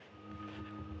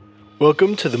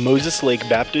Welcome to the Moses Lake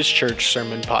Baptist Church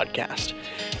Sermon Podcast.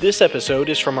 This episode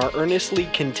is from our Earnestly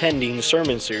Contending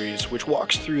sermon series, which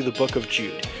walks through the book of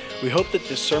Jude. We hope that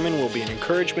this sermon will be an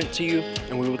encouragement to you,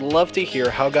 and we would love to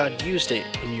hear how God used it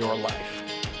in your life.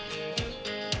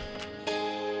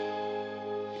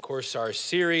 Of course, our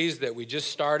series that we just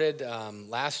started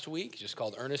last week, just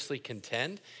called Earnestly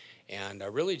Contend, and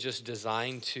really just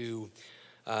designed to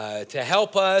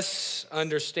help us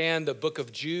understand the book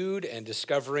of Jude and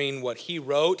discovering what he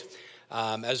wrote,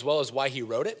 as well as why he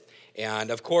wrote it.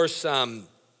 And of course,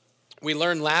 we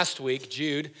learned last week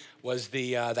Jude was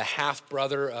the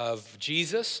half-brother of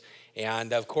Jesus.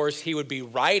 And of course, he would be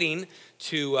writing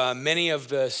to many of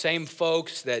the same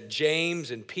folks that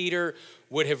James and Peter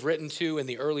would have written to in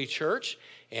the early church.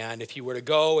 And if you were to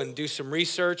go and do some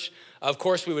research, of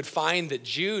course, we would find that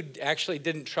Jude actually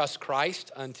didn't trust Christ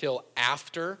until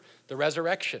after the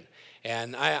resurrection.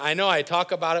 And I know I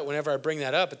talk about it whenever I bring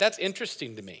that up, but that's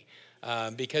interesting to me.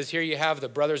 Because here you have the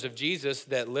brothers of Jesus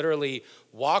that literally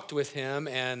walked with him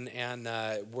and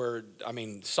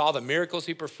saw the miracles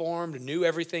he performed, knew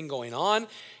everything going on.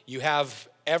 You have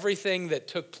everything that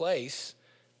took place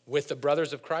with the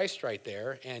brothers of Christ right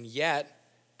there, and yet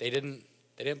they didn't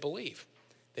believe.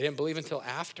 They didn't believe until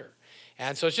after.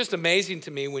 And so it's just amazing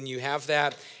to me when you have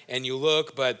that and you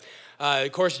look. But of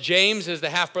course, James is the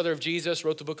half-brother of Jesus,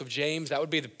 wrote the book of James. That would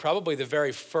be probably the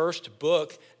very first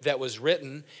book that was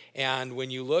written. And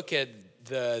when you look at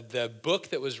the book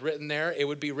that was written there, it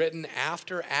would be written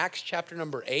after Acts chapter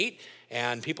number 8,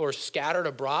 and people are scattered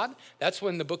abroad. That's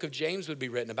when the book of James would be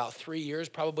written, about 3 years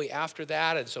probably after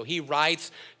that. And so he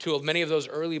writes to many of those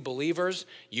early believers.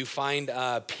 You find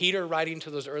Peter writing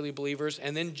to those early believers,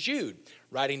 and then Jude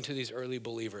writing to these early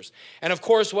believers. And of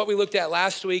course, what we looked at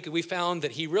last week, we found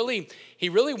that he really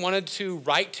wanted to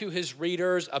write to his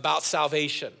readers about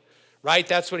salvation. Right?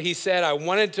 That's what he said.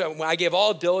 I gave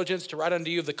all diligence to write unto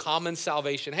you of the common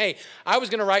salvation. Hey, I was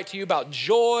going to write to you about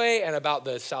joy and about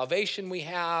the salvation we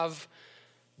have,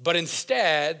 but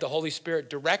instead, the Holy Spirit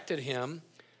directed him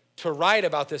to write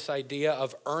about this idea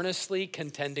of earnestly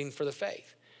contending for the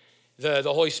faith. The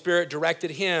Holy Spirit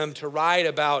directed him to write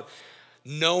about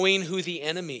knowing who the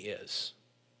enemy is.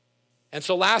 And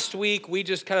so last week, we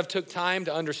just kind of took time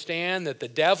to understand that the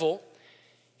devil,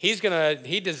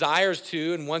 he desires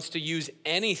to and wants to use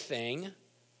anything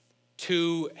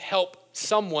to help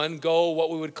someone go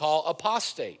what we would call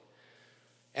apostate.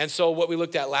 And so what we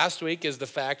looked at last week is the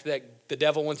fact that the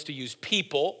devil wants to use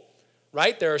people,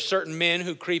 right? There are certain men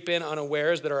who creep in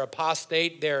unawares that are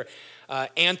apostate. They're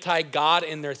anti-God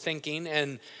in their thinking,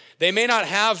 and they may not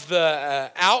have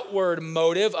the outward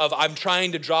motive of I'm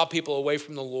trying to draw people away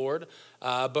from the Lord,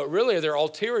 but really their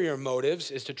ulterior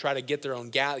motives is to try to get their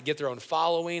own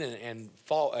following and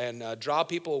draw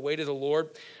people away to the Lord,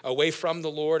 away from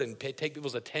the Lord, and take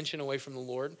people's attention away from the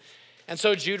Lord. And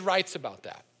so Jude writes about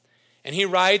that. And he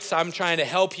writes, I'm trying to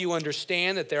help you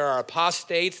understand that there are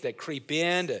apostates that creep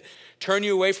in to turn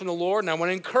you away from the Lord, and I want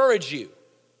to encourage you.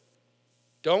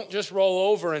 Don't just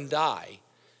roll over and die.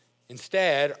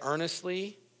 Instead,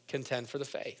 earnestly contend for the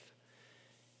faith.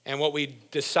 And what we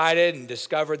decided and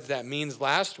discovered that means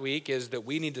last week is that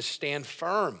we need to stand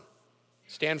firm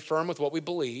with what we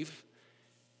believe,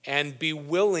 and be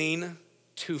willing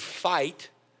to fight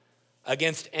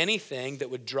against anything that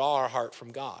would draw our heart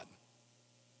from God.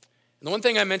 And the one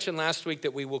thing I mentioned last week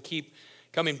that we will keep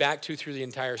coming back to through the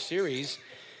entire series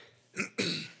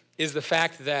is the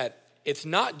fact that it's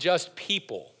not just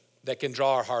people that can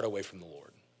draw our heart away from the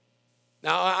Lord.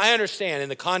 Now, I understand in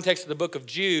the context of the book of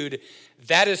Jude,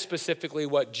 that is specifically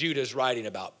what Jude is writing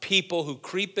about. People who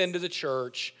creep into the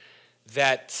church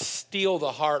that steal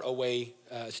people's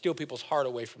heart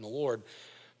away from the Lord.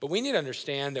 But we need to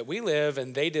understand that we live,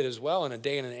 and they did as well, in a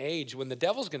day and an age when the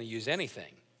devil's going to use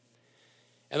anything.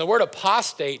 And the word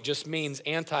apostate just means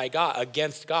anti-God,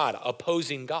 against God,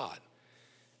 opposing God.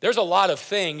 There's a lot of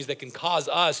things that can cause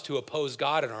us to oppose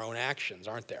God in our own actions,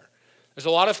 aren't there? There's a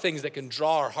lot of things that can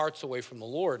draw our hearts away from the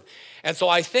Lord. And so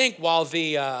I think while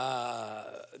the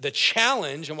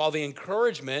challenge and while the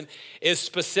encouragement is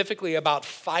specifically about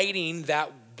fighting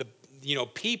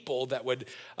people that would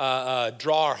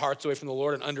draw our hearts away from the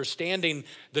Lord and understanding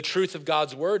the truth of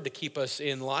God's word to keep us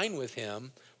in line with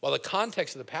him, while the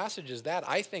context of the passage is that,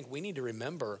 I think we need to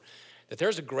remember that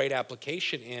there's a great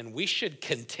application in we should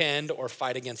contend or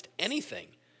fight against anything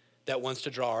that wants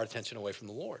to draw our attention away from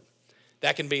the Lord.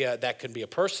 That can be a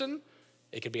person,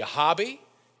 it could be a hobby,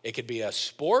 it could be a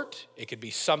sport, it could be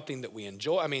something that we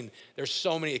enjoy. I mean, there's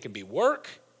so many. It could be work,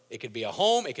 it could be a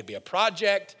home, it could be a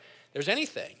project. There's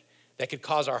anything that could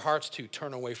cause our hearts to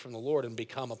turn away from the Lord and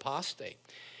become apostate.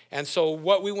 And so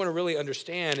what we want to really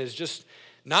understand is just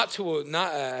not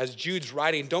as Jude's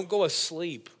writing, don't go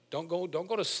asleep. Don't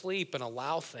go to sleep and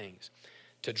allow things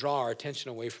to draw our attention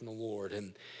away from the Lord.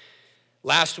 And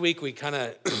last week we kind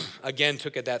of, again,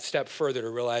 took it that step further to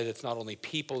realize it's not only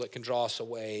people that can draw us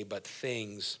away, but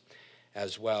things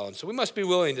as well. And so we must be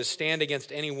willing to stand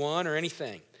against anyone or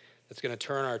anything that's going to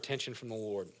turn our attention from the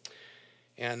Lord.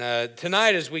 And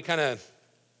tonight, as we kind of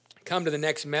come to the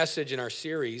next message in our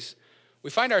series, we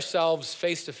find ourselves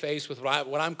face to face with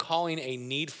what I'm calling a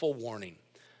needful warning.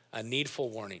 A needful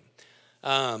warning.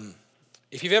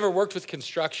 If you've ever worked with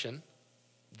construction,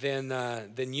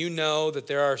 then you know that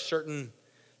there are certain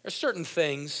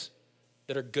things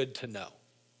that are good to know.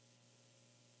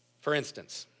 For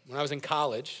instance, when I was in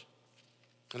college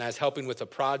and I was helping with a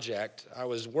project, I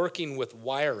was working with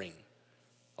wiring,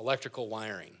 electrical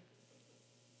wiring.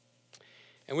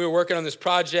 And we were working on this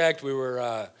project. We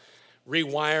were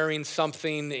rewiring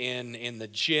something in the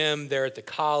gym there at the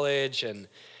college. And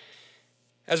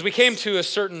as we came to a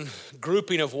certain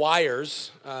grouping of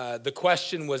wires, the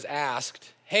question was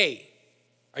asked, hey,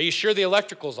 are you sure the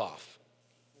electrical's off?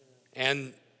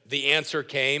 And the answer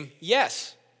came,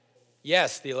 yes.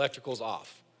 Yes, the electrical's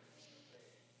off.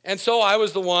 And so I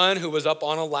was the one who was up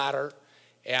on a ladder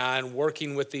and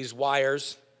working with these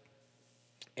wires.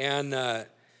 And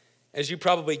as you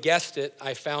probably guessed it,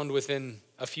 I found within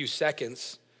a few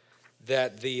seconds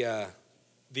that the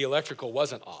electrical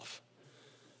wasn't off.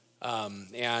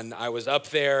 And I was up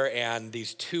there, and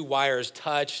these two wires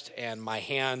touched, and my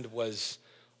hand was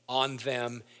on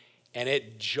them, and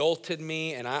it jolted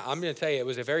me. And I'm going to tell you, it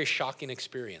was a very shocking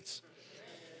experience.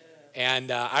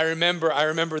 And I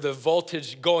remember the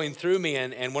voltage going through me,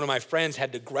 and one of my friends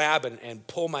had to grab and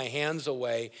pull my hands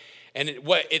away. And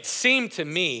it seemed to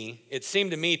me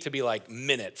to be like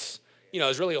minutes. You know, it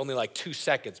was really only like 2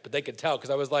 seconds, but they could tell because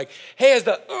I was like, hey, as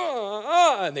the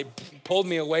and they pulled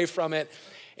me away from it.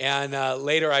 And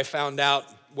later I found out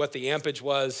what the ampage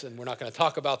was, and we're not going to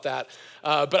talk about that.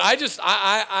 But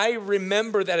I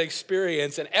remember that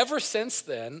experience, and ever since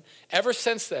then,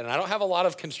 and I don't have a lot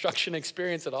of construction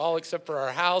experience at all except for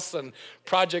our house and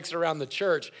projects around the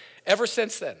church. Ever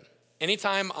since then,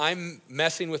 anytime I'm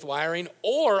messing with wiring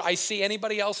or I see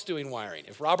anybody else doing wiring,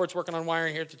 if Robert's working on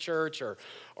wiring here at the church or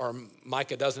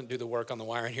Micah doesn't do the work on the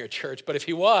wiring here at church, but if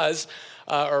he was,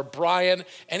 or Brian,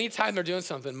 anytime they're doing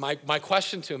something, my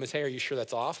question to him is, hey, are you sure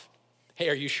that's off? Hey,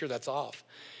 are you sure that's off?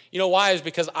 You know why? Is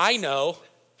because I know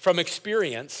from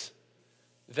experience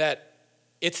that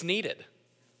it's needed.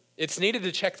 It's needed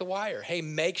to check the wire. Hey,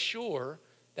 make sure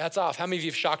that's off. How many of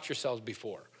you have shocked yourselves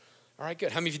before? All right,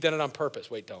 good. How many of you done it on purpose?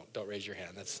 Wait, don't raise your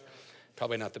hand. That's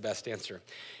probably not the best answer.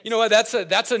 You know what?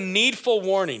 That's a needful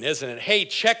warning, isn't it? Hey,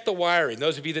 check the wiring.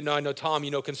 Those of you that know, I know Tom, you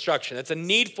know construction. That's a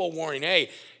needful warning. Hey,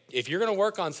 if you're going to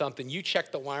work on something, you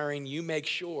check the wiring. You make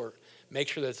sure that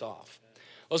it's off.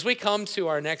 Well, as we come to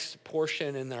our next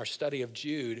portion in our study of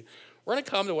Jude, we're going to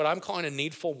come to what I'm calling a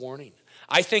needful warning.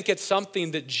 I think it's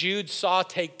something that Jude saw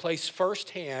take place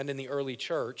firsthand in the early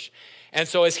church. And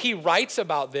so as he writes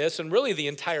about this, and really the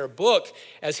entire book,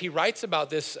 as he writes about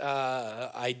this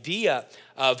idea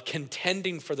of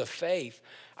contending for the faith,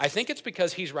 I think it's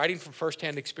because he's writing from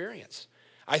firsthand experience.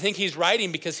 I think he's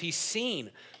writing because he's seen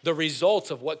the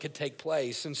results of what could take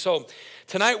place. And so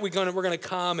tonight we're going to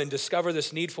come and discover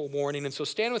this needful warning. And so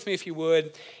stand with me if you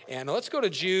would, and let's go to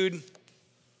Jude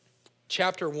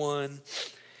chapter 1.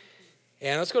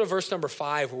 And let's go to verse number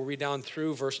 5. We'll read down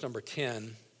through verse number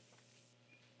 10.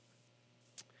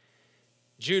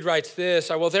 Jude writes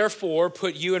this, I will therefore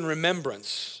put you in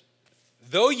remembrance,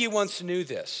 though you once knew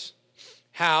this,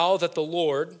 how that the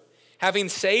Lord, having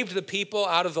saved the people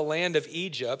out of the land of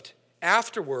Egypt,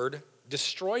 afterward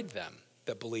destroyed them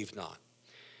that believed not.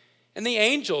 And the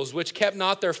angels which kept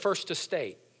not their first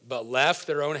estate, but left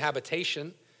their own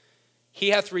habitation,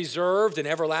 he hath reserved in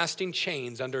everlasting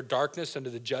chains under darkness unto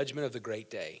the judgment of the great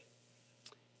day.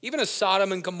 Even as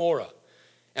Sodom and Gomorrah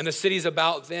and the cities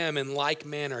about them in like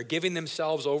manner, giving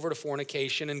themselves over to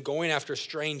fornication and going after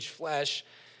strange flesh,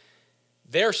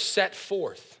 they're set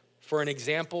forth for an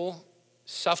example,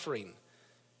 suffering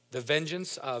the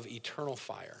vengeance of eternal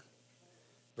fire.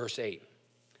 Verse 8,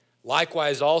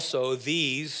 likewise also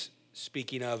these,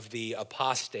 speaking of the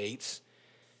apostates,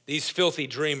 these filthy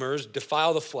dreamers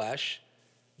defile the flesh,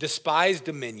 despise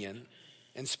dominion,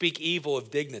 and speak evil of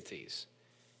dignities.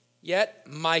 Yet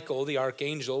Michael, the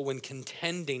archangel, when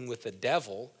contending with the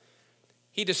devil,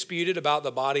 he disputed about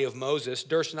the body of Moses,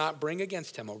 durst not bring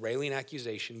against him a railing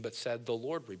accusation, but said, the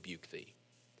Lord rebuke thee.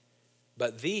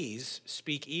 But these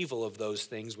speak evil of those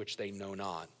things which they know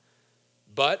not,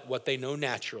 but what they know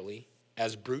naturally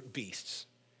as brute beasts,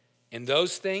 In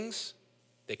those things,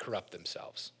 they corrupt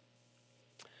themselves.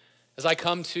 As I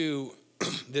come to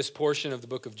this portion of the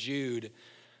book of Jude,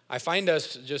 I find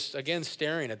us just, again,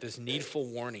 staring at this needful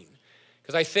warning.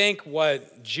 Because I think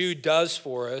what Jude does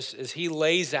for us is he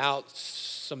lays out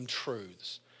some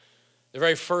truths. The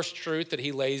very first truth that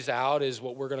he lays out is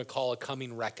what we're going to call a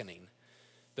coming reckoning.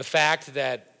 The fact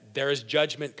that there is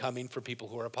judgment coming for people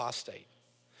who are apostate.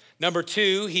 Number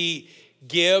two, he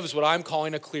gives what I'm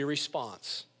calling a clear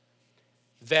response.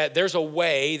 That there's a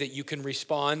way that you can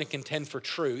respond and contend for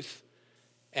truth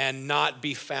and not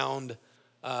be found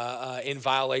in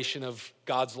violation of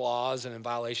God's laws and in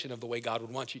violation of the way God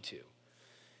would want you to.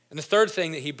 And the third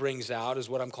thing that he brings out is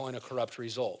what I'm calling a corrupt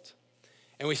result.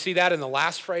 And we see that in the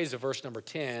last phrase of verse number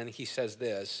 10. He says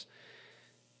this,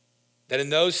 that in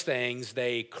those things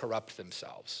they corrupt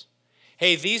themselves.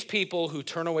 Hey, these people who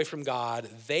turn away from God,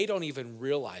 they don't even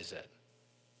realize it,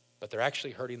 but they're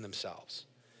actually hurting themselves.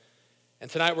 And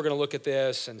tonight we're going to look at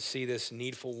this and see this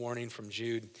needful warning from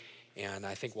Jude, and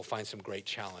I think we'll find some great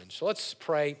challenge. So let's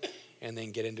pray and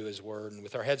then get into his word. And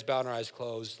with our heads bowed and our eyes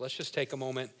closed, let's just take a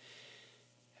moment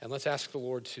and let's ask the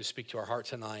Lord to speak to our heart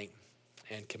tonight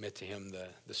and commit to him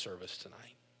the service tonight.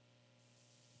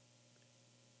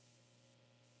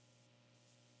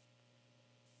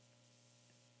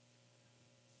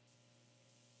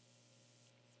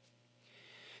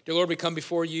 Dear Lord, we come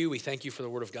before you. We thank you for the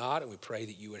word of God, and we pray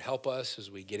that you would help us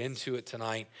as we get into it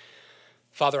tonight.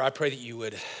 Father, I pray that you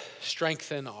would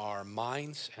strengthen our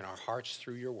minds and our hearts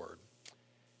through your word.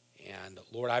 And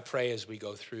Lord, I pray as we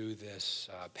go through this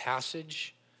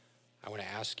passage, I want to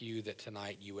ask you that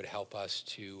tonight you would help us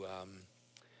to,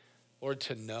 Lord,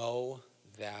 to know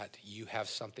that you have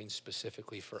something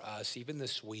specifically for us, even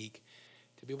this week,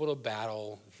 to be able to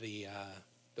battle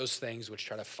those things which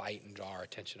try to fight and draw our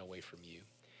attention away from you.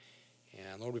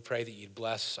 And Lord, we pray that you'd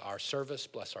bless our service,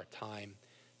 bless our time,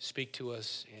 speak to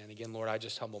us. And again, Lord, I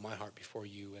just humble my heart before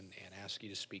you and ask you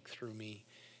to speak through me.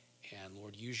 And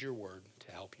Lord, use your word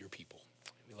to help your people.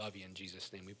 We love you. In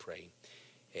Jesus' name we pray.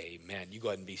 Amen. You go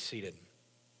ahead and be seated.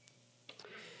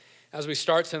 As we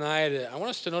start tonight, I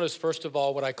want us to notice, first of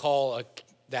all, what I call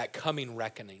that coming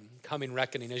reckoning. Coming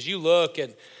reckoning. As you look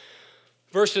at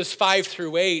verses 5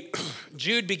 through 8,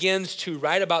 Jude begins to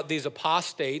write about these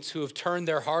apostates who have turned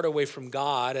their heart away from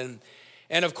God.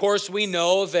 And of course, we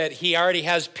know that he already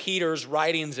has Peter's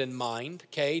writings in mind.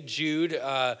 Okay, Jude,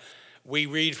 we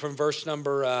read from verse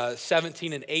number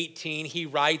 17 and 18. He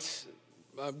writes,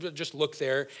 just look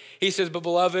there. He says, "But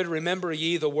beloved, remember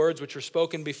ye the words which were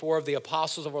spoken before of the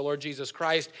apostles of our Lord Jesus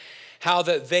Christ, how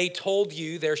that they told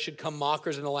you there should come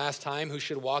mockers in the last time who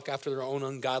should walk after their own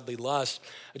ungodly lusts."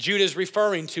 Jude is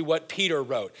referring to what Peter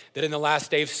wrote, that in the last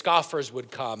days scoffers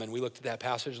would come. And we looked at that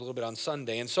passage a little bit on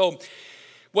Sunday. And so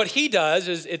what he does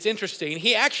is, it's interesting,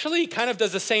 he actually kind of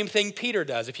does the same thing Peter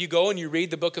does. If you go and you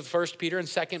read the book of 1 Peter and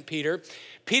 2 Peter,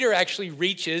 Peter actually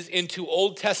reaches into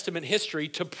Old Testament history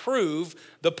to prove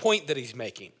the point that he's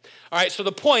making. All right, so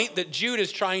the point that Jude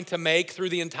is trying to make through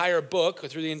the entire book, or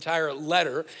through the entire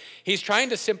letter, he's trying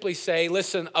to simply say,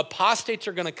 listen, apostates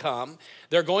are going to come.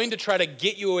 They're going to try to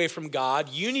get you away from God.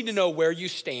 You need to know where you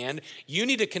stand. You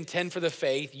need to contend for the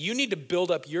faith. You need to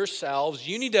build up yourselves.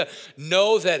 You need to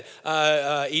know that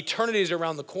eternity is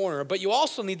around the corner. But you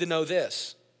also need to know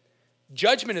this.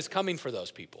 Judgment is coming for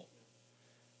those people.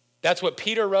 That's what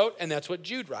Peter wrote, and that's what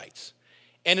Jude writes.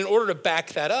 And in order to back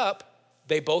that up,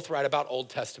 they both write about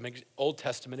Old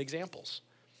Testament examples.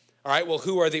 All right, well,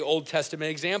 who are the Old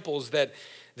Testament examples that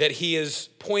he is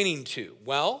pointing to?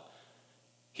 Well,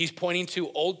 he's pointing to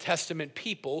Old Testament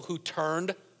people who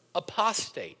turned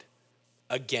apostate.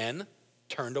 Again,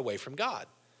 turned away from God.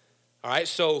 All right,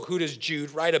 so who does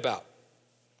Jude write about?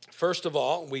 First of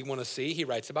all, we want to see he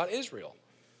writes about Israel.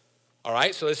 All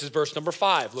right, so this is verse number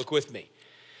 5. Look with me.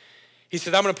 He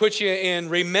says, I'm going to put you in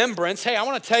remembrance. Hey, I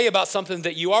want to tell you about something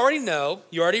that you already know.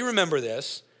 You already remember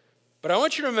this. But I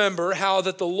want you to remember how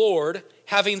that the Lord,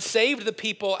 having saved the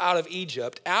people out of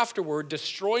Egypt, afterward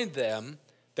destroyed them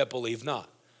that believe not.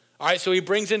 All right, so he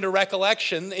brings into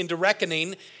recollection, into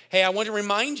reckoning, hey, I want to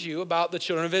remind you about the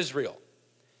children of Israel.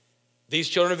 These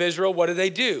children of Israel, what did they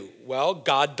do? Well,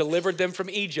 God delivered them from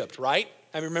Egypt, right?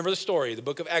 I remember the story, the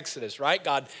book of Exodus, right?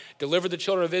 God delivered the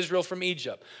children of Israel from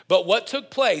Egypt. But what took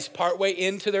place partway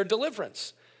into their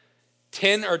deliverance?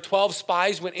 10 or 12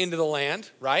 spies went into the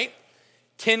land, right?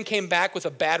 10 came back with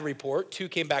a bad report. 2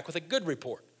 came back with a good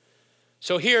report.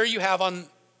 So here you have on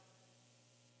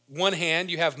one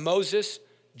hand, you have Moses,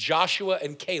 Joshua,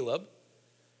 and Caleb.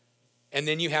 And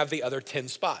then you have the other 10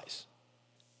 spies.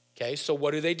 Okay, so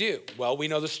what do? Well, we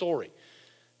know the story.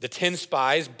 The 10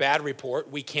 spies, bad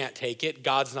report, we can't take it.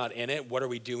 God's not in it. What are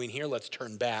we doing here? Let's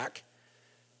turn back.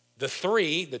 The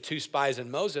 3, the 2 spies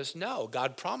and Moses, no,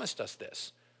 God promised us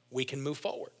this. We can move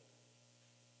forward.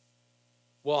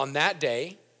 Well, on that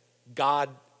day, God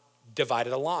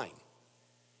divided a line.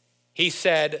 He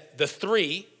said the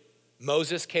 3,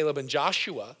 Moses, Caleb, and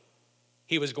Joshua,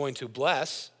 he was going to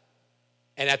bless.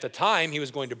 And at the time, he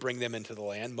was going to bring them into the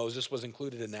land. Moses was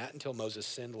included in that until Moses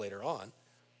sinned later on.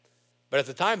 But at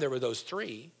the time, there were those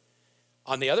 3.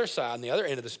 On the other side, on the other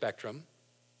end of the spectrum,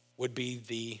 would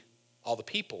be all the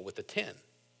people with the 10.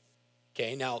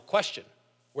 Okay, now question.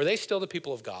 Were they still the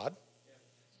people of God?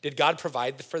 Did God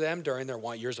provide for them during their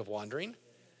years of wandering?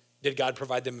 Did God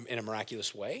provide them in a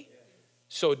miraculous way?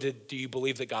 So do you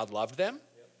believe that God loved them?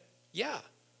 Yeah.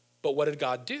 But what did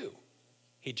God do?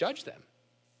 He judged them.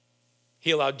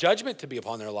 He allowed judgment to be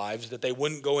upon their lives that they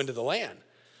wouldn't go into the land.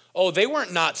 Oh, they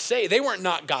weren't not saved. They weren't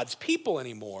not God's people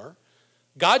anymore.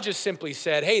 God just simply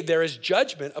said, hey, there is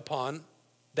judgment upon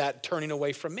that turning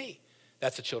away from me.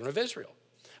 That's the children of Israel.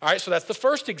 All right, so that's the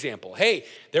first example. Hey,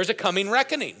 there's a coming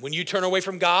reckoning. When you turn away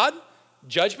from God,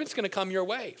 judgment's going to come your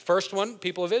way. First one,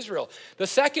 people of Israel. The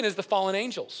second is the fallen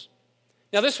angels.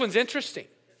 Now, this one's interesting.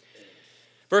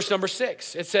 Verse number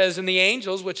 6, it says, and the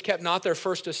angels which kept not their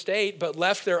first estate, but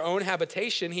left their own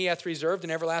habitation, he hath reserved an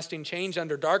everlasting change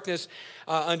under darkness,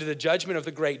 unto the judgment of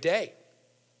the great day.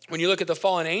 When you look at the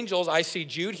fallen angels, I see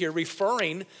Jude here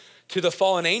referring to the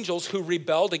fallen angels who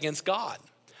rebelled against God.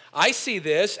 I see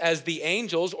this as the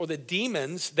angels or the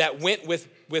demons that went with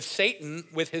Satan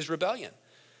with his rebellion.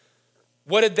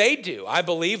 What did they do? I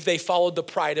believe they followed the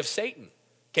pride of Satan.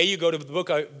 Okay, you go to the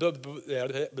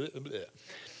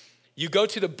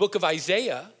book of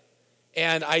Isaiah,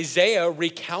 and Isaiah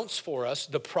recounts for us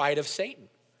the pride of Satan,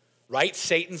 right?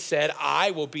 Satan said,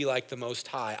 I will be like the Most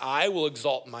High. I will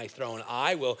exalt my throne.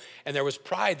 And there was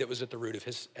pride that was at the root of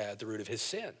his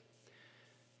sin.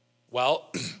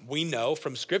 Well, we know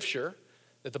from Scripture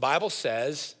that the Bible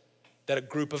says that a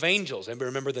group of angels, anybody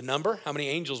remember the number? How many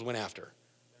angels went after?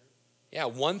 Yeah,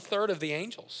 1/3 of the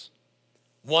angels.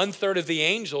 1/3 of the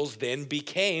angels then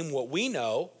became what we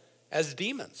know as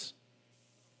demons.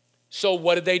 So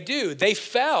what did they do? They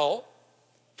fell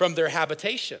from their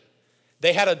habitation.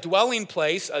 They had a dwelling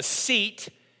place, a seat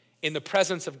in the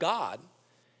presence of God,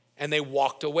 and they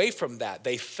walked away from that.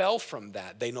 They fell from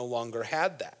that. They no longer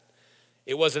had that.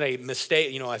 It wasn't a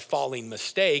mistake, a falling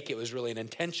mistake. It was really an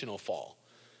intentional fall.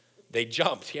 They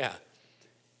jumped, yeah.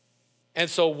 And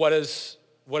so what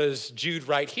does Jude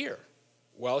write here?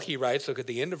 Well, he writes, look at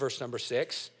the end of verse number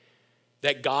 6,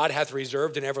 that God hath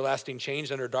reserved an everlasting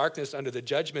change under darkness, under the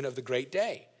judgment of the great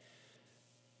day.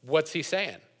 What's he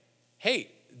saying?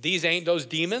 Hey, those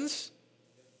demons,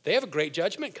 they have a great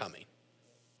judgment coming.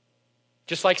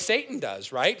 Just like Satan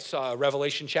does, right? So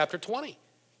Revelation chapter 20,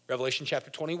 Revelation chapter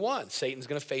 21, Satan's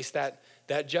going to face that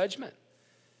judgment.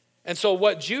 And so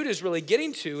what Jude is really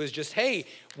getting to is just, hey,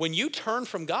 when you turn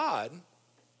from God,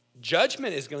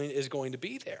 judgment is going to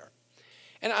be there.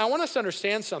 And I want us to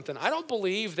understand something. I don't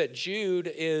believe that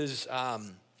Jude is, I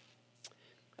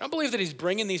don't believe that he's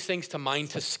bringing these things to mind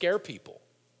to scare people.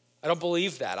 I don't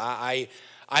believe that.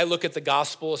 I look at the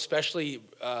gospel, especially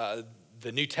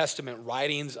the New Testament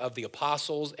writings of the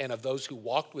apostles and of those who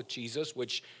walked with Jesus,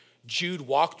 which Jude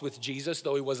walked with Jesus.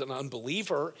 Though he was an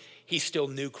unbeliever, he still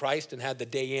knew Christ and had the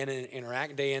day in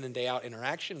and day out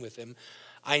interaction with him.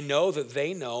 I know that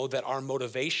they know that our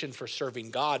motivation for serving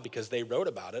God, because they wrote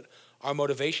about it, our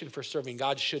motivation for serving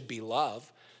God should be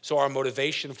love. So our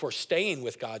motivation for staying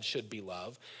with God should be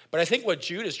love. But I think what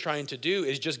Jude is trying to do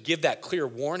is just give that clear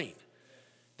warning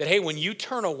that, hey, when you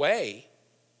turn away,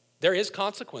 there is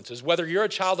consequences. Whether you're a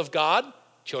child of God,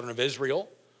 children of Israel,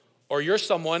 or you're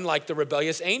someone like the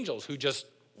rebellious angels who just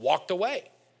walked away,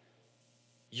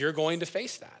 you're going to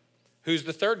face that. Who's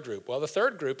the third group? Well, the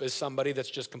third group is somebody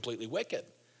that's just completely wicked.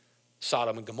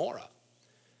 Sodom and Gomorrah,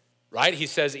 right? He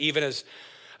says, even as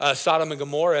Sodom and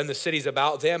Gomorrah and the cities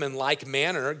about them in like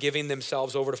manner, giving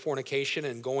themselves over to fornication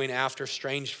and going after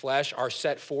strange flesh, are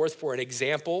set forth for an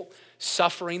example,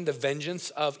 suffering the vengeance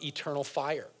of eternal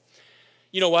fire.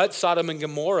 You know what? Sodom and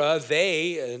Gomorrah,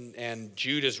 and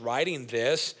Jude is writing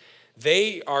this,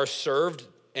 they are served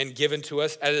and given to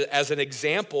us as an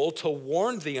example to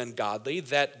warn the ungodly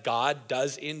that God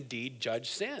does indeed judge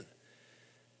sin.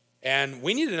 And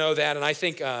we need to know that, and I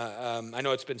think, I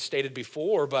know it's been stated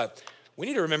before, but we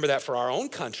need to remember that for our own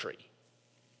country.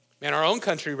 Man, our own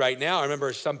country right now, I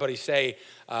remember somebody say,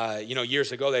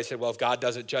 years ago, they said, well, if God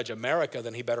doesn't judge America,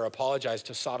 then he better apologize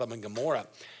to Sodom and Gomorrah.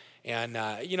 And,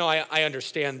 I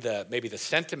understand maybe the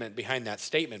sentiment behind that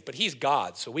statement, but he's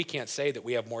God, so we can't say that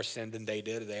we have more sin than they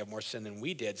did or they have more sin than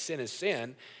we did. Sin is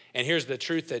sin, and here's the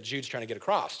truth that Jude's trying to get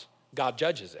across. God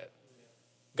judges it.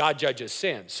 God judges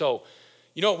sin. So,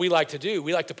 you know what we like to do?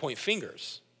 We like to point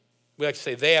fingers. We like to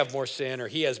say they have more sin, or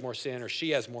he has more sin, or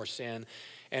she has more sin.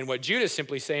 And what Jude is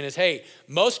simply saying is, hey,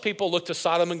 most people look to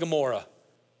Sodom and Gomorrah.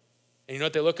 And you know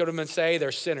what they look at them and say?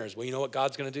 They're sinners. Well, you know what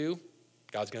God's going to do?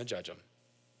 God's going to judge them.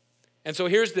 And so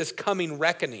here's this coming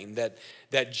reckoning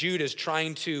that Jude is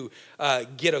trying to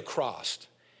get across.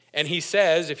 And he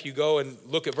says, if you go and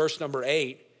look at verse number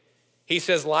 8, he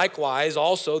says, likewise,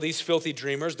 also these filthy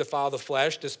dreamers defile the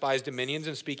flesh, despise dominions,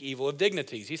 and speak evil of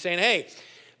dignities. He's saying, hey,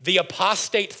 the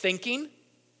apostate thinking,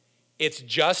 it's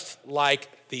just like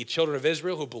the children of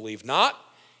Israel who believe not.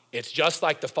 It's just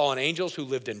like the fallen angels who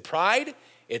lived in pride.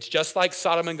 It's just like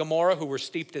Sodom and Gomorrah who were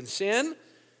steeped in sin.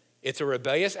 It's a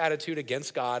rebellious attitude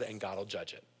against God, and God will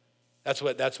judge it.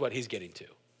 That's what he's getting to.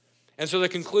 And so the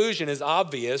conclusion is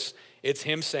obvious. It's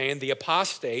him saying the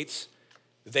apostates,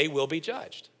 they will be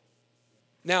judged.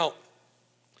 Now,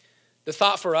 the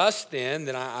thought for us then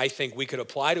that I think we could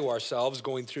apply to ourselves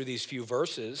going through these few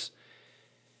verses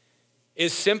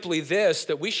is simply this,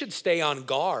 that we should stay on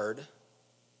guard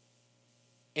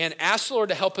and ask the Lord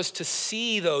to help us to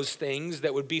see those things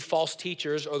that would be false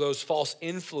teachers or those false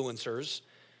influencers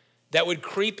that would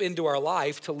creep into our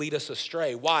life to lead us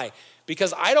astray. Why?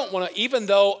 Because I don't want to, even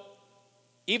though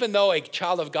a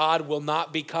child of God will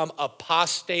not become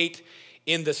apostate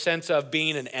in the sense of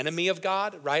being an enemy of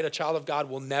God, right? A child of God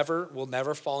will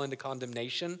never fall into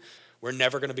condemnation. We're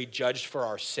never going to be judged for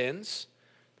our sins.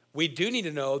 We do need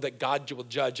to know that God will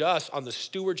judge us on the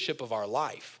stewardship of our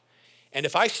life. And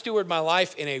if I steward my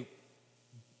life in a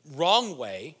wrong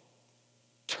way,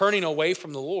 turning away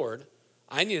from the Lord,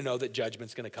 I need to know that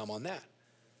judgment's going to come on that.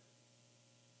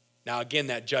 Now, again,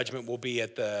 that judgment will be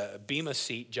at the Bema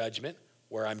seat judgment,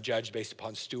 where I'm judged based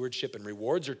upon stewardship and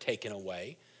rewards are taken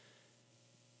away.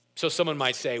 So someone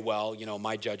might say, well,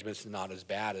 my judgment's not as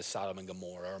bad as Sodom and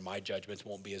Gomorrah, or my judgments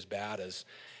won't be as bad as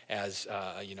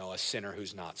a sinner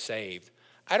who's not saved.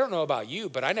 I don't know about you,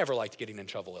 but I never liked getting in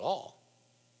trouble at all.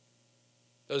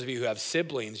 Those of you who have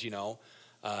siblings,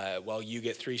 well, you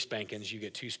get 3 spankings, you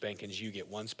get 2 spankings, you get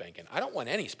 1 spanking. I don't want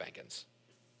any spankings.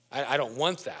 I don't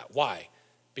want that. Why?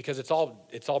 Because it's all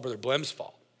Brother Blim's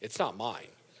fault. It's not mine.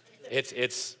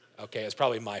 It's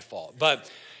probably my fault.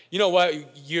 But you know what?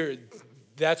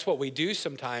 That's what we do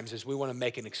sometimes is we want to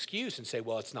make an excuse and say,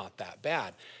 well, it's not that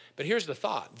bad. But here's the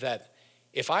thought, that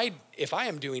if I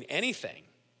am doing anything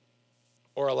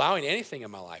or allowing anything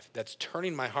in my life that's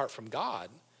turning my heart from God,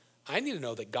 I need to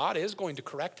know that God is going to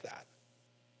correct that.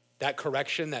 That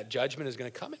correction, that judgment is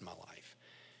going to come in my life.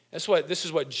 This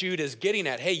is what Jude is getting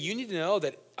at. Hey, you need to know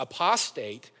that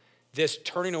apostate, this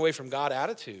turning away from God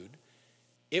attitude,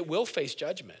 it will face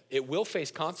judgment. It will face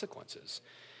consequences.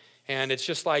 And it's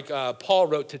just like Paul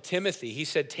wrote to Timothy. He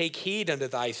said, take heed unto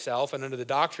thyself and unto the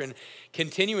doctrine,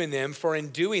 continue in them, for in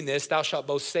doing this thou shalt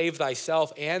both save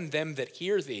thyself and them that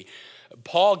hear thee.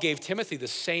 Paul gave Timothy the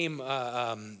same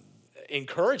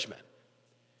encouragement.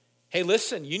 Hey,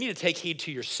 listen, you need to take heed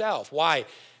to yourself. Why?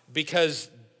 Because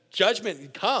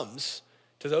judgment comes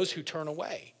to those who turn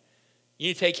away. You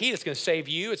need to take heed. It's going to save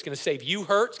you. It's going to save you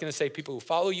hurt. It's going to save people who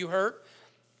follow you hurt.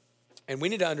 And we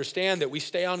need to understand that we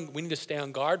need to stay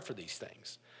on guard for these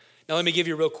things. Now, let me give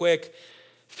you real quick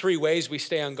 3 ways we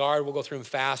stay on guard. We'll go through them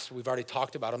fast. We've already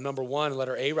talked about them. Number 1,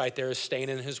 letter A right there, is staying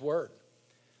in his word.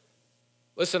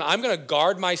 Listen, I'm going to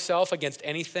guard myself against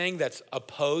anything that's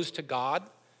opposed to God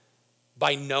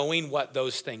by knowing what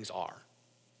those things are.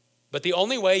 But the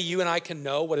only way you and I can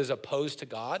know what is opposed to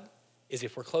God is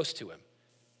if we're close to him,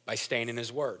 by staying in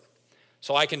his word.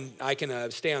 So I can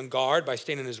stay on guard by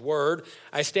staying in his word.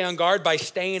 I stay on guard by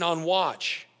staying on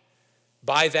watch.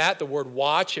 By that, the word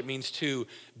watch, it means to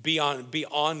be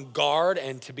on guard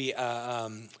and to be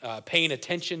paying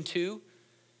attention to.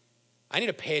 I need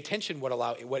to pay attention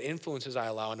what influences I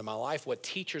allow into my life, what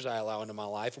teachers I allow into my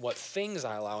life, what things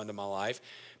I allow into my life.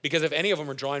 Because if any of them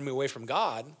are drawing me away from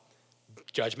God,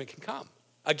 judgment can come.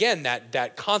 Again,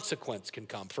 that consequence can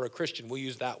come. For a Christian, we'll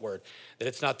use that word, that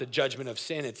it's not the judgment of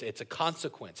sin, it's a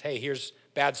consequence. Hey, here's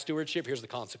bad stewardship, here's the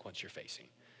consequence you're facing.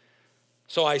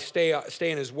 So I stay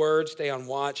in his word, stay on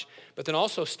watch, but then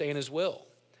also stay in his will.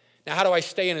 Now, how do I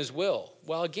stay in his will?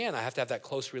 Well, again, I have to have that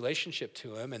close relationship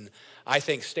to him, and I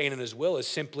think staying in his will is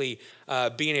simply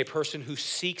being a person who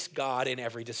seeks God in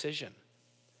every decision.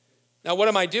 Now, what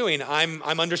am I doing?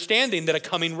 I'm understanding that a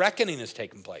coming reckoning is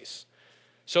taking place.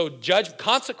 So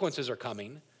consequences are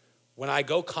coming when I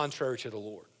go contrary to the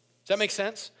Lord. Does that make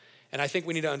sense? And I think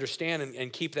we need to understand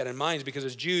and keep that in mind, because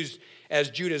as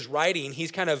Jude is writing,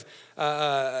 he's kind of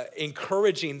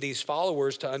encouraging these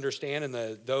followers to understand,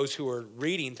 and those who are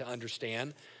reading to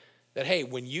understand that, hey,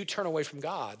 when you turn away from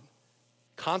God,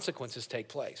 consequences take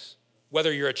place.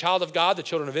 Whether you're a child of God, the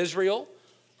children of Israel,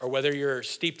 or whether you're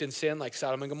steeped in sin like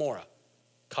Sodom and Gomorrah,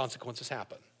 consequences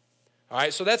happen. All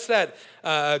right, so that's that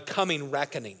coming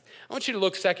reckoning. I want you to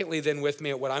look secondly then with me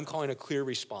at what I'm calling a clear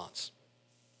response.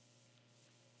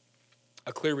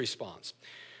 A clear response.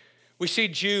 We see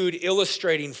Jude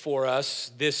illustrating for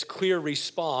us this clear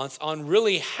response on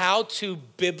really how to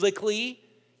biblically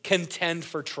contend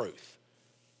for truth.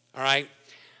 All right?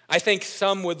 I think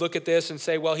some would look at this and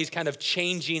say, well, he's kind of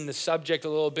changing the subject a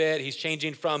little bit. He's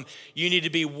changing from you need to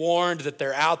be warned that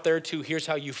they're out there to here's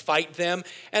how you fight them.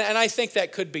 And I think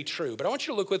that could be true. But I want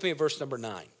you to look with me at verse number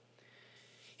 9.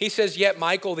 He says, yet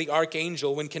Michael the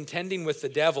archangel, when contending with the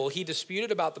devil, he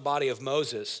disputed about the body of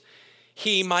Moses.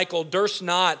 He, Michael, durst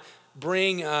not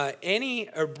bring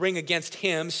against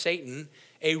him, Satan,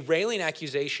 a railing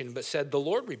accusation, but said, the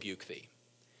Lord rebuke thee.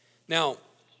 Now,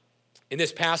 in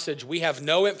this passage, we have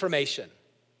no information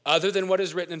other than what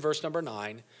is written in verse number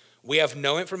 9. We have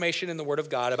no information in the Word of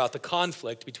God about the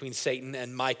conflict between Satan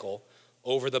and Michael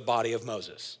over the body of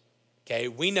Moses. Okay,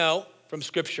 we know from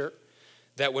Scripture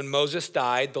that when Moses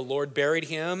died, the Lord buried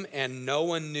him, and no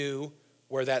one knew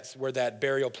where that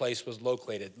burial place was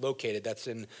located. That's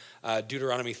in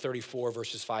Deuteronomy 34,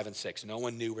 verses 5 and 6. No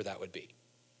one knew where that would be.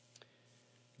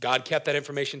 God kept that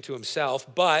information to himself,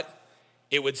 but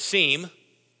it would seem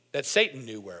that Satan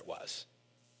knew where it was.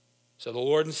 So the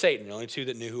Lord and Satan, the only two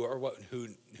that knew who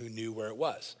knew where it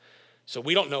was. So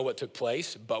we don't know what took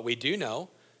place, but we do know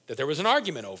that there was an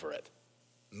argument over it.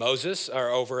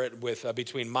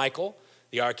 Between Michael,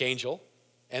 the archangel,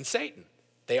 and Satan.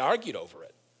 They argued over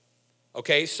it.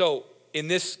 Okay, so in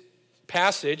this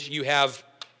passage, you have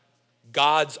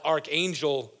God's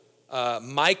archangel,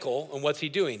 Michael, and what's he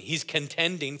doing? He's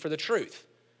contending for the truth.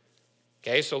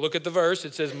 Okay, so look at the verse.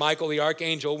 It says, Michael the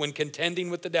archangel, when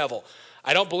contending with the devil.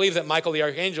 I don't believe that Michael the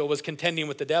archangel was contending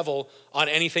with the devil on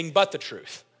anything but the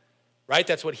truth, right?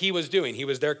 That's what he was doing. He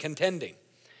was there contending.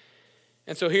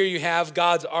 And so here you have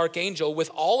God's archangel with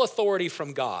all authority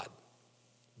from God.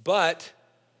 But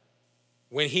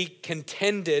when he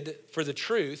contended for the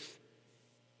truth,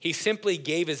 he simply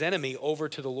gave his enemy over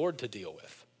to the Lord to deal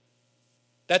with.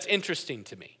 That's interesting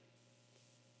to me.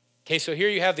 Okay, so here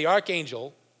you have the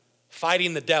archangel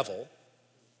fighting the devil.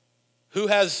 Who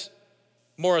has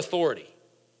more authority?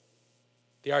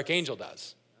 The archangel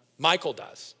does. Michael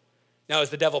does. Now, is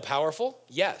the devil powerful?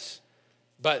 Yes.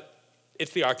 But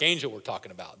it's the archangel we're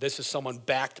talking about. This is someone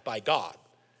backed by God.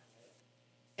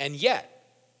 And yet,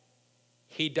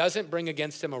 he doesn't bring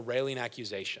against him a railing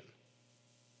accusation.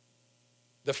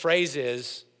 The phrase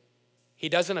is, he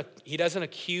doesn't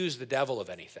accuse the devil of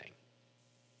anything.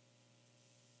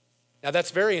 Now,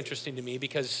 that's very interesting to me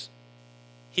because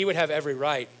he would have every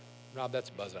right. Rob, that's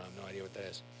buzzing. I have no idea what that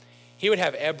is. He would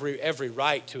have every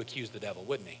right to accuse the devil,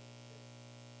 wouldn't he?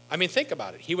 I mean, think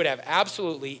about it. He would have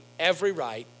absolutely every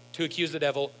right to accuse the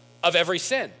devil of every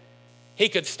sin. He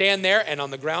could stand there and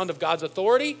on the ground of God's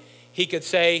authority, he could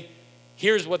say,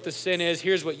 here's what the sin is,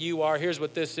 here's what you are, here's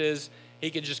what this is.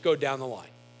 He could just go down the line.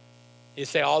 He'd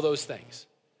say all those things.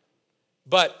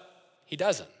 But he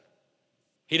doesn't.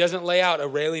 He doesn't lay out a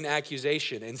railing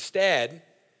accusation. Instead,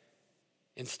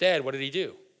 what did he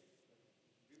do?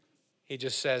 He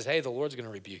just says, hey, the Lord's going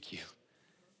to rebuke you.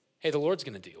 Hey, the Lord's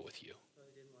going to deal with you.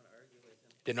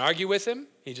 Didn't argue with him.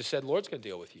 He just said, Lord's going to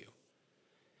deal with you.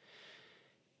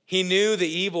 He knew the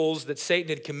evils that Satan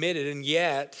had committed, and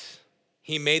yet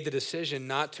he made the decision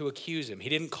not to accuse him. He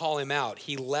didn't call him out.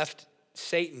 He left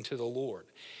Satan to the Lord.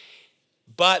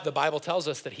 But the Bible tells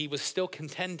us that he was still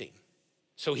contending.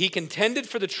 So he contended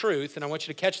for the truth, and I want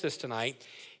you to catch this tonight.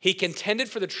 He contended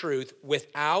for the truth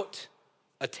without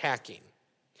attacking.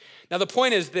 Now the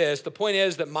point is this. The point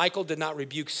is that Michael did not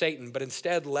rebuke Satan, but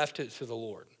instead left it to the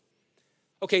Lord.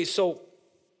 Okay, so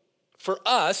for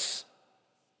us,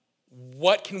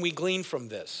 what can we glean from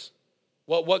this?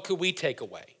 What could we take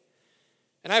away?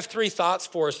 And I have 3 thoughts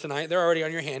for us tonight. They're already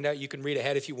on your handout. You can read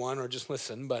ahead if you want or just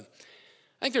listen. But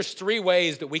I think there's 3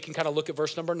 ways that we can kind of look at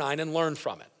verse number 9 and learn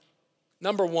from it.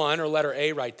 Number 1, or letter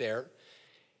A right there,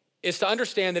 is to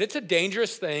understand that it's a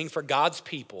dangerous thing for God's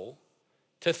people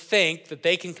to think that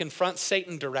they can confront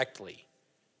Satan directly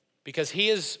because he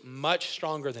is much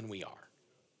stronger than we are.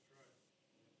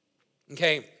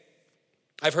 Okay,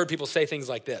 I've heard people say things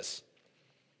like this.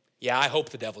 Yeah, I hope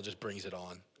the devil just brings it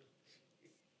on.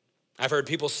 I've heard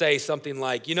people say something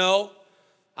like,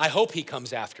 I hope he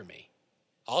comes after me.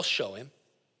 I'll show him.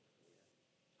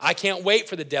 I can't wait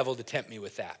for the devil to tempt me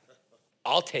with that.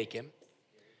 I'll take him.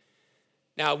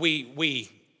 Now, we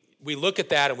look at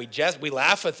that and we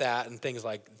laugh at that and things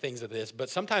of this, but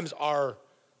sometimes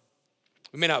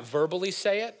we may not verbally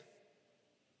say it,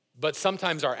 but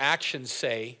sometimes our actions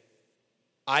say,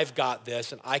 I've got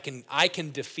this and I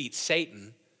can defeat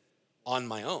Satan on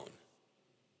my own.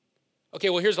 Okay,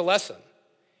 well, here's a lesson.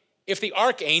 If the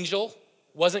archangel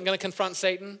wasn't going to confront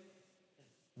Satan,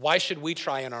 why should we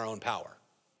try in our own power?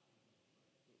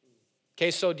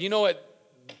 Okay, so do you know what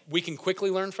we can quickly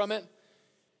learn from it?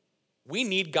 We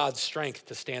need God's strength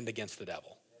to stand against the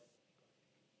devil.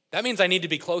 That means I need to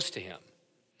be close to him.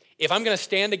 If I'm going to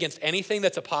stand against anything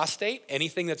that's apostate,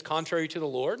 anything that's contrary to the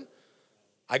Lord,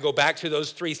 I go back to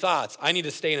those three thoughts. I need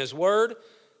to stay in his word,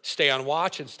 stay on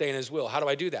watch, and stay in his will. How do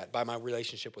I do that? By my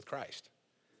relationship with Christ.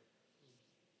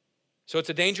 So it's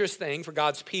a dangerous thing for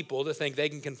God's people to think they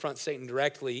can confront Satan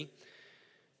directly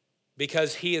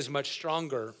because he is much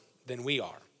stronger than we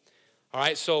are. All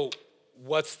right, so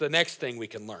what's the next thing we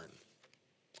can learn?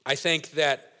 I think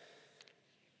that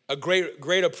a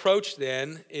great approach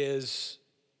then is,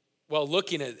 well,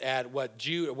 looking at what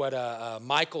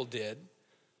Michal did.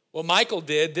 Well, Michal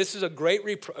did, this is a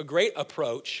great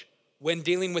approach when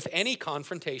dealing with any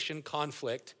confrontation,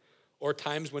 conflict, or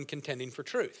times when contending for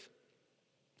truth.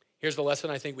 Here's the lesson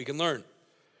I think we can learn.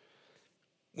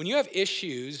 When you have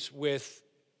issues with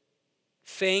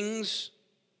things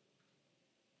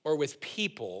or with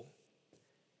people,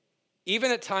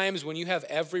 even at times when you have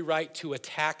every right to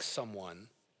attack someone,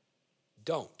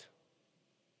 don't.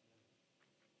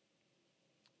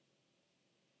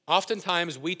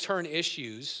 Oftentimes we turn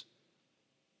issues,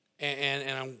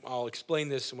 and I'll explain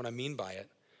this and what I mean by it.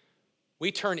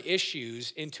 We turn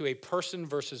issues into a person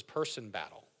versus person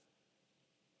battle.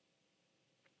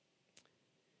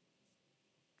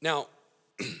 Now,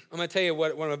 I'm going to tell you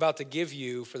what I'm about to give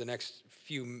you for the next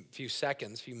few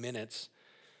seconds, few minutes.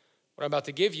 What I'm about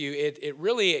to give you,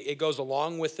 it goes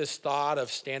along with this thought of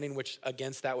standing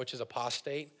against that which is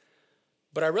apostate.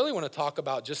 But I really want to talk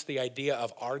about just the idea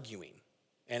of arguing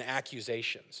and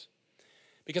accusations.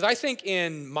 Because I think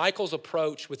in Michal's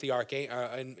approach with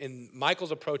in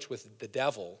Michal's approach with the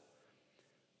devil,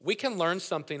 we can learn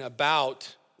something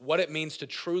about what it means to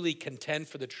truly contend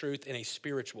for the truth in a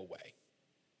spiritual way.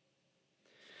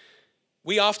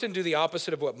 We often do the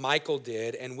opposite of what Michal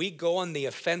did, and we go on the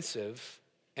offensive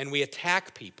and we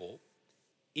attack people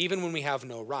even when we have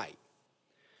no right.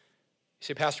 You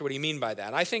say, Pastor, what do you mean by that?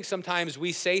 And I think sometimes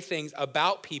we say things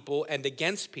about people and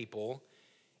against people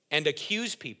and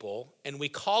accuse people, and we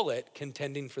call it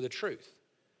contending for the truth.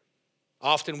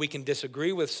 Often we can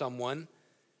disagree with someone,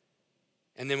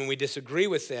 and then when we disagree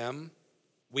with them,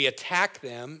 we attack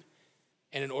them,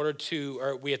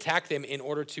 we attack them in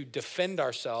order to defend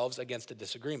ourselves against a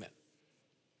disagreement.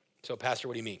 So, Pastor,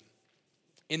 what do you mean?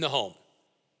 In the home,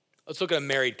 let's look at a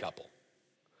married couple.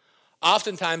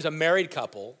 Oftentimes, a married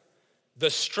couple, the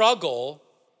struggle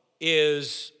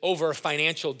is over a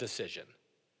financial decision.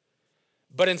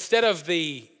 But instead of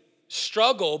the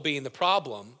struggle being the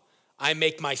problem, I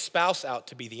make my spouse out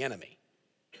to be the enemy.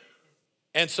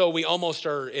 And so we almost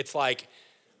it's like,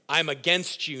 I'm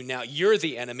against you now, you're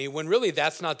the enemy, when really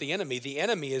that's not the enemy. The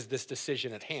enemy is this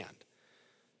decision at hand.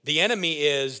 The enemy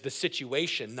is the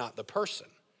situation, not the person.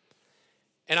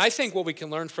 And I think what we can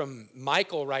learn from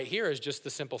Michal right here is just the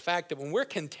simple fact that when we're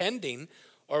contending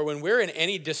or when we're in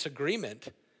any disagreement,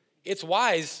 it's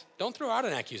wise, don't throw out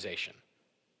an accusation.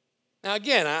 Now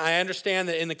again, I understand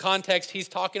that in the context, he's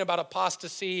talking about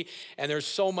apostasy, and there's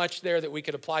so much there that we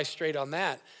could apply straight on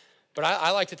that. But I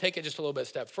like to take it just a little bit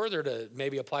step further to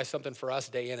maybe apply something for us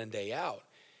day in and day out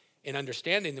in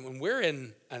understanding that when we're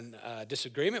in a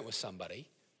disagreement with somebody,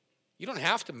 you don't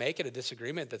have to make it a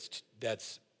disagreement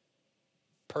that's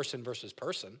person versus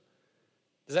person.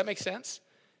 Does that make sense?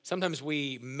 Sometimes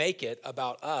we make it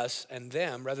about us and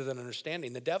them rather than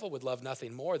understanding the devil would love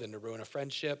nothing more than to ruin a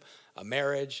friendship, a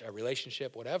marriage, a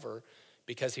relationship, whatever,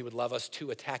 because he would love us to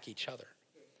attack each other.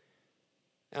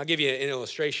 And I'll give you an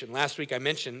illustration. Last week I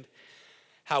mentioned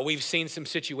how we've seen some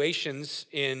situations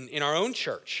in our own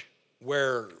church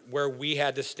where we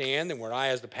had to stand and where I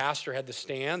as the pastor had to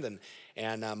stand.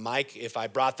 And Mike, if I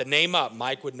brought the name up,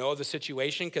 Mike would know the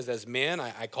situation because as men,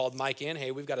 I called Mike in,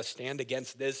 hey, we've got to stand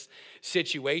against this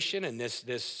situation and this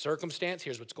circumstance.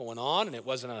 Here's what's going on. And it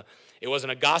wasn't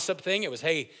a gossip thing. It was,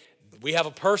 hey, we have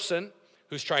a person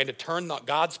who's trying to turn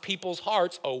God's people's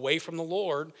hearts away from the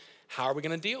Lord. How are we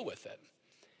going to deal with it?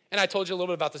 And I told you a little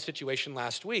bit about the situation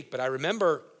last week, but I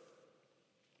remember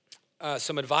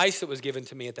some advice that was given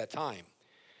to me at that time.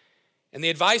 And the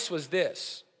advice was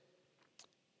this.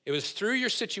 It was through your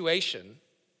situation,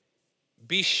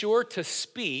 be sure to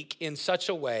speak in such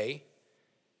a way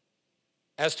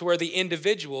as to where the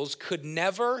individuals could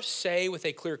never say with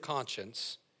a clear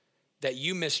conscience that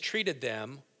you mistreated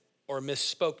them or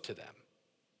misspoke to them.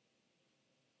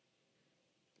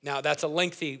 Now, that's a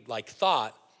lengthy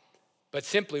thought, but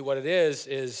simply what it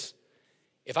is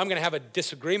if I'm going to have a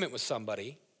disagreement with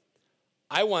somebody,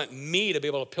 I want me to be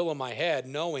able to pillow my head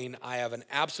knowing I have an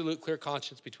absolute clear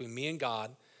conscience between me and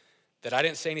God that I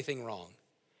didn't say anything wrong.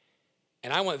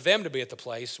 And I want them to be at the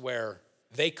place where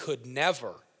they could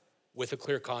never, with a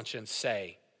clear conscience,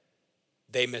 say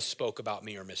they misspoke about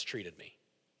me or mistreated me.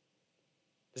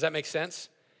 Does that make sense?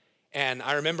 And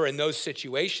I remember in those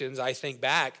situations, I think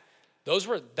back,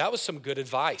 that was some good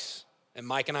advice. And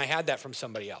Mike and I had that from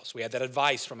somebody else. We had that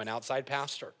advice from an outside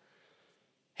pastor.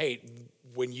 Hey,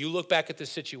 when you look back at this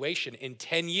situation, in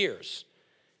 10 years,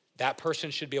 that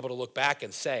person should be able to look back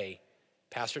and say,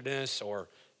 Pastor Dennis or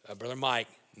Brother Mike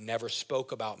never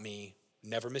spoke about me,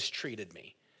 never mistreated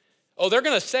me. Oh, they're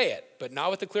going to say it, but not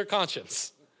with a clear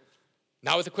conscience.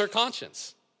 Not with a clear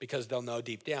conscience, because they'll know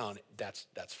deep down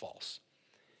that's false.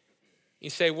 You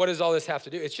say, what does all this have to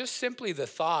do? It's just simply the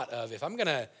thought of, if I'm going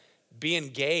to be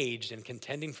engaged in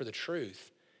contending for the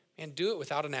truth, man, do it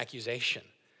without an accusation.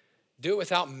 Do it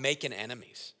without making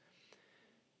enemies.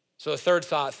 So the third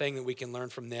thing that we can learn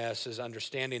from this is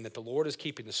understanding that the Lord is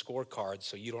keeping the scorecard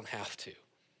so you don't have to.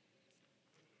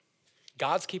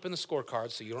 God's keeping the scorecard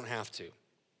so you don't have to.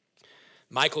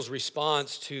 Michael's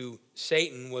response to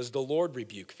Satan was, the Lord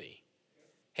rebuke thee.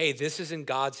 Hey, this is in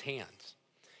God's hands.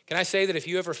 Can I say that if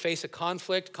you ever face a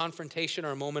conflict, confrontation,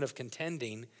 or a moment of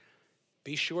contending,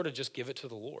 be sure to just give it to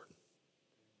the Lord.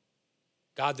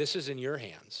 God, this is in your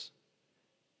hands.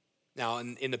 Now,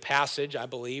 in the passage, I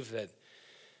believe that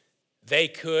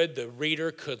the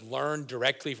reader could learn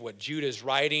directly what Jude is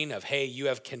writing of, hey, you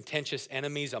have contentious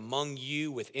enemies among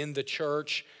you within the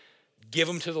church. Give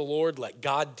them to the Lord. Let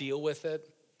God deal with it.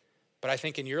 But I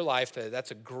think in your life,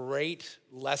 that's a great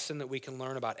lesson that we can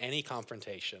learn about any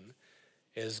confrontation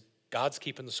is God's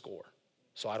keeping the score,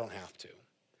 so I don't have to.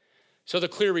 So the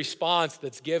clear response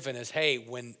that's given is, hey,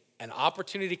 when an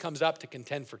opportunity comes up to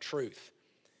contend for truth,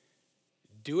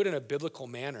 do it in a biblical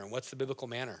manner. And what's the biblical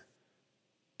manner?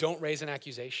 Don't raise an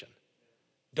accusation.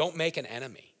 Don't make an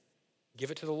enemy. Give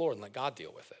it to the Lord and let God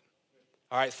deal with it.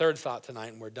 All right, third thought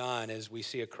tonight, and we're done, is we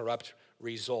see a corrupt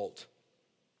result.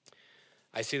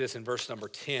 I see this in verse number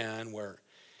 10 where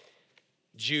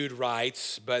Jude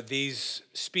writes, but these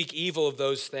speak evil of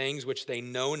those things which they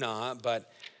know not,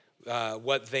 but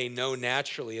what they know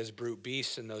naturally as brute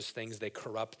beasts, and those things they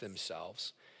corrupt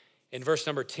themselves. In verse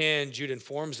number 10, Jude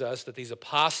informs us that these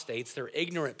apostates, they're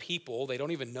ignorant people. They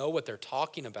don't even know what they're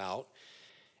talking about.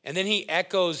 And then he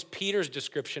echoes Peter's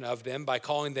description of them by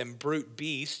calling them brute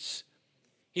beasts.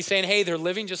 He's saying, hey, they're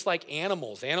living just like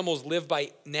animals. Animals live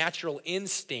by natural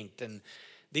instinct. And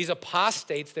these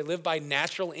apostates, they live by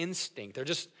natural instinct. They're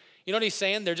just, you know what he's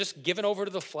saying? They're just given over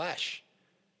to the flesh.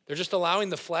 They're just allowing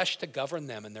the flesh to govern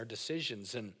them and their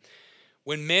decisions. And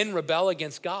when men rebel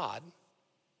against God,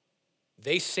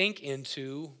 they sink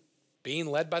into being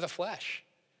led by the flesh.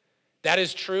 That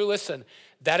is true, listen,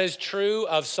 that is true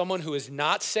of someone who is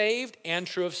not saved and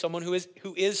true of someone who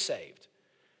is saved.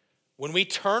 When we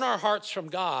turn our hearts from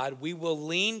God, we will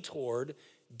lean toward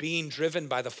being driven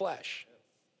by the flesh.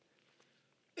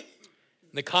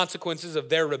 The consequences of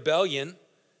their rebellion,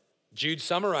 Jude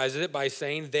summarizes it by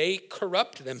saying they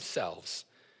corrupt themselves.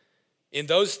 In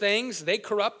those things, they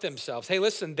corrupt themselves. Hey,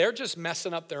 listen, they're just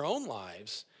messing up their own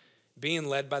lives, being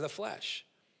led by the flesh.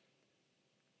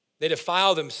 They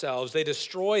defile themselves, they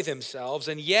destroy themselves,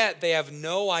 and yet they have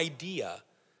no idea.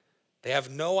 They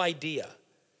have no idea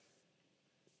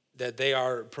that they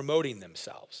are promoting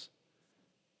themselves.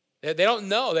 They don't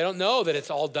know that it's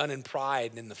all done in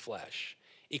pride and in the flesh.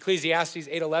 Ecclesiastes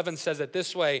 8:11 says it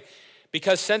this way,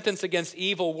 because sentence against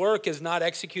evil work is not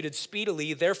executed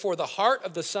speedily, therefore the heart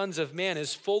of the sons of men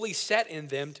is fully set in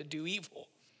them to do evil.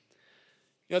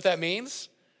 You know what that means?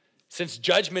 Since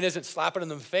judgment isn't slapping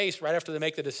them in the face right after they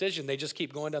make the decision, they just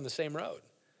keep going down the same road.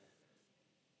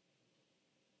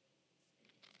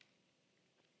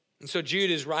 And so Jude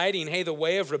is writing, hey, the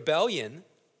way of rebellion,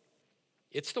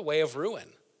 it's the way of ruin.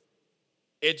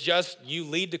 You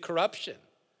lead to corruption.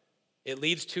 It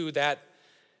leads to that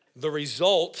the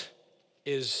result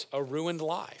is a ruined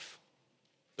life.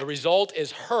 The result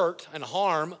is hurt and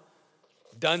harm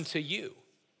done to you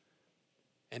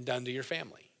and done to your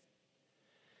family.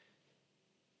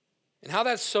 And how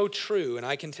that's so true, and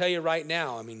I can tell you right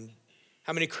now,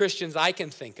 how many Christians I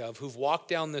can think of who've walked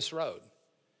down this road.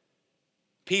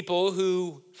 People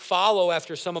who follow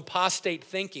after some apostate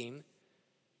thinking,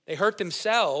 they hurt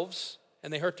themselves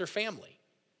and they hurt their family.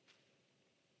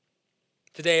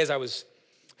 Today, as I was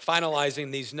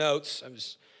finalizing these notes, I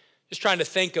was just trying to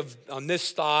think on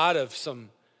this thought of some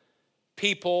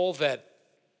people that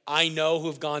I know who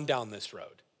have gone down this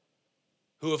road,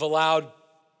 who have allowed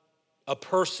a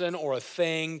person or a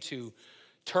thing to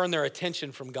turn their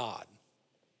attention from God.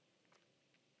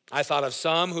 I thought of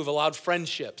some who've allowed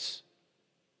friendships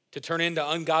to turn into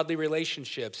ungodly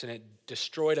relationships, and it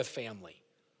destroyed a family,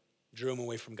 drew them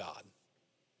away from God.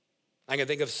 I can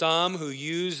think of some who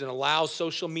use and allow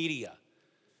social media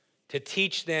to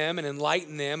teach them and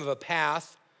enlighten them of a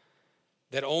path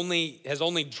that has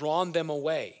only drawn them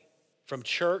away from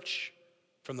church,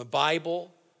 from the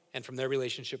Bible, and from their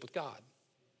relationship with God.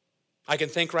 I can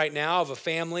think right now of a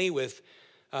family with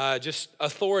just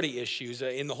authority issues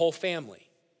in the whole family.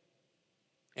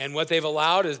 And what they've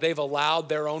allowed is they've allowed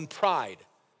their own pride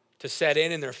to set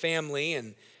in their family,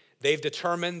 and they've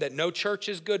determined that no church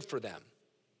is good for them.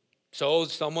 So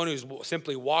someone who's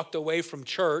simply walked away from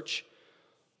church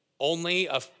only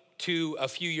to a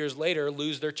few years later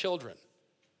lose their children.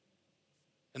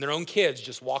 And their own kids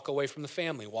just walk away from the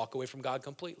family, walk away from God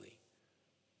completely.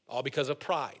 All because of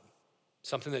pride,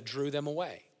 something that drew them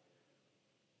away.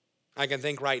 I can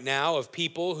think right now of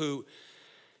people who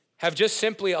have just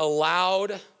simply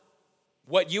allowed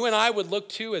what you and I would look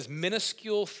to as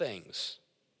minuscule things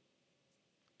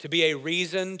to be a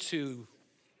reason to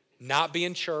not be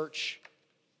in church,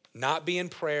 not be in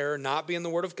prayer, not be in the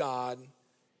Word of God.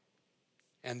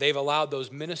 And they've allowed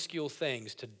those minuscule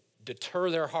things to deter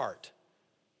their heart.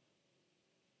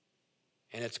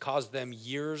 And it's caused them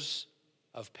years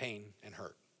of pain and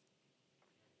hurt.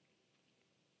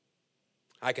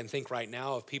 I can think right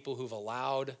now of people who've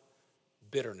allowed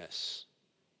bitterness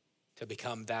to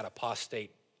become that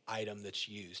apostate item that's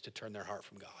used to turn their heart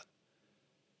from God.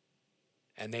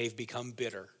 And they've become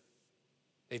bitter.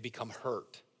 They've become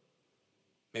hurt.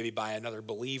 Maybe by another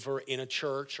believer in a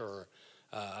church, or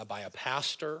by a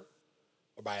pastor,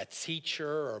 or by a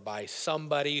teacher, or by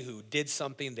somebody who did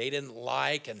something they didn't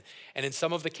like. And in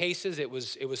some of the cases, it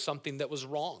was something that was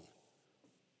wrong.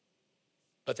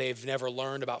 But they've never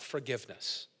learned about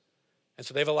forgiveness. And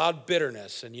so they've allowed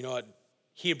bitterness. And you know what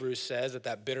Hebrews says,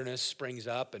 that bitterness springs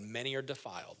up and many are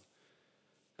defiled.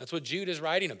 That's what Jude is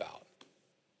writing about.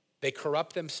 They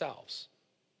corrupt themselves.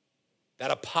 That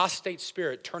apostate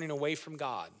spirit turning away from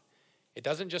God, it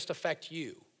doesn't just affect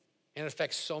you. And it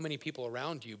affects so many people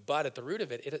around you. But at the root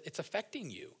of it, it's affecting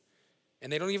you.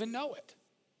 And they don't even know it.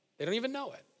 They don't even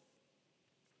know it.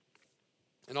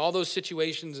 In all those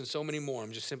situations and so many more,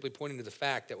 I'm just simply pointing to the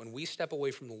fact that when we step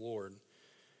away from the Lord,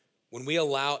 when we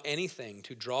allow anything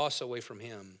to draw us away from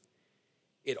Him,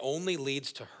 it only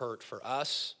leads to hurt for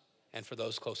us and for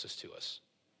those closest to us.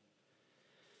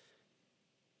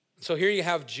 So here you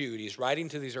have Jude. He's writing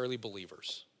to these early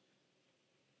believers.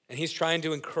 And he's trying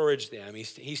to encourage them.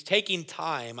 He's taking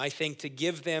time, I think, to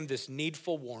give them this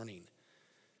needful warning.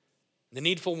 The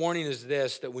needful warning is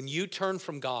this, that when you turn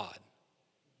from God,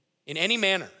 in any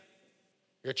manner,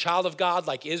 you're a child of God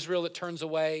like Israel that turns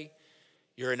away,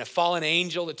 you're a fallen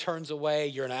angel that turns away,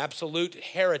 you're an absolute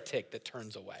heretic that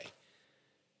turns away.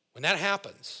 When that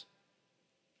happens,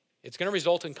 it's going to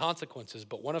result in consequences,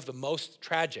 but one of the most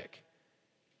tragic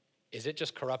is it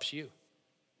just corrupts you.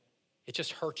 It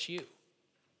just hurts you.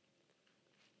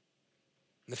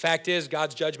 And the fact is,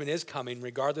 God's judgment is coming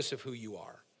regardless of who you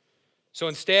are. So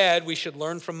instead, we should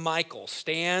learn from Michael.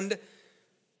 Stand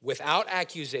without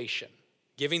accusation,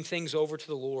 giving things over to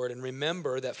the Lord, and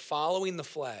remember that following the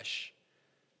flesh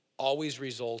always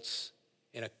results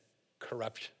in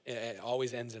it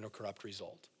always ends in a corrupt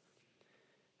result.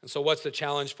 And so what's the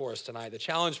challenge for us tonight? The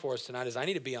challenge for us tonight is I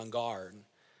need to be on guard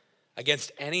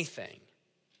against anything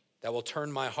that will turn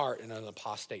my heart in an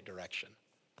apostate direction.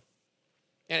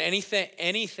 And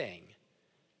anything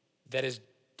that is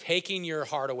taking your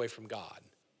heart away from God,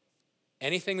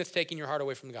 anything that's taking your heart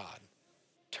away from God,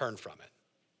 turn from it.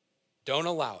 Don't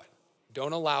allow it.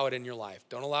 Don't allow it in your life.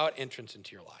 Don't allow it entrance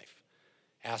into your life.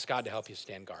 Ask God to help you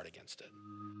stand guard against it.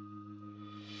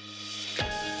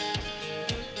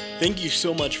 Thank you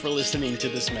so much for listening to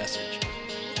this message.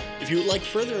 If you would like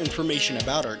further information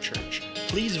about our church,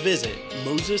 please visit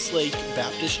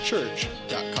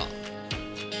moseslakebaptistchurch.com.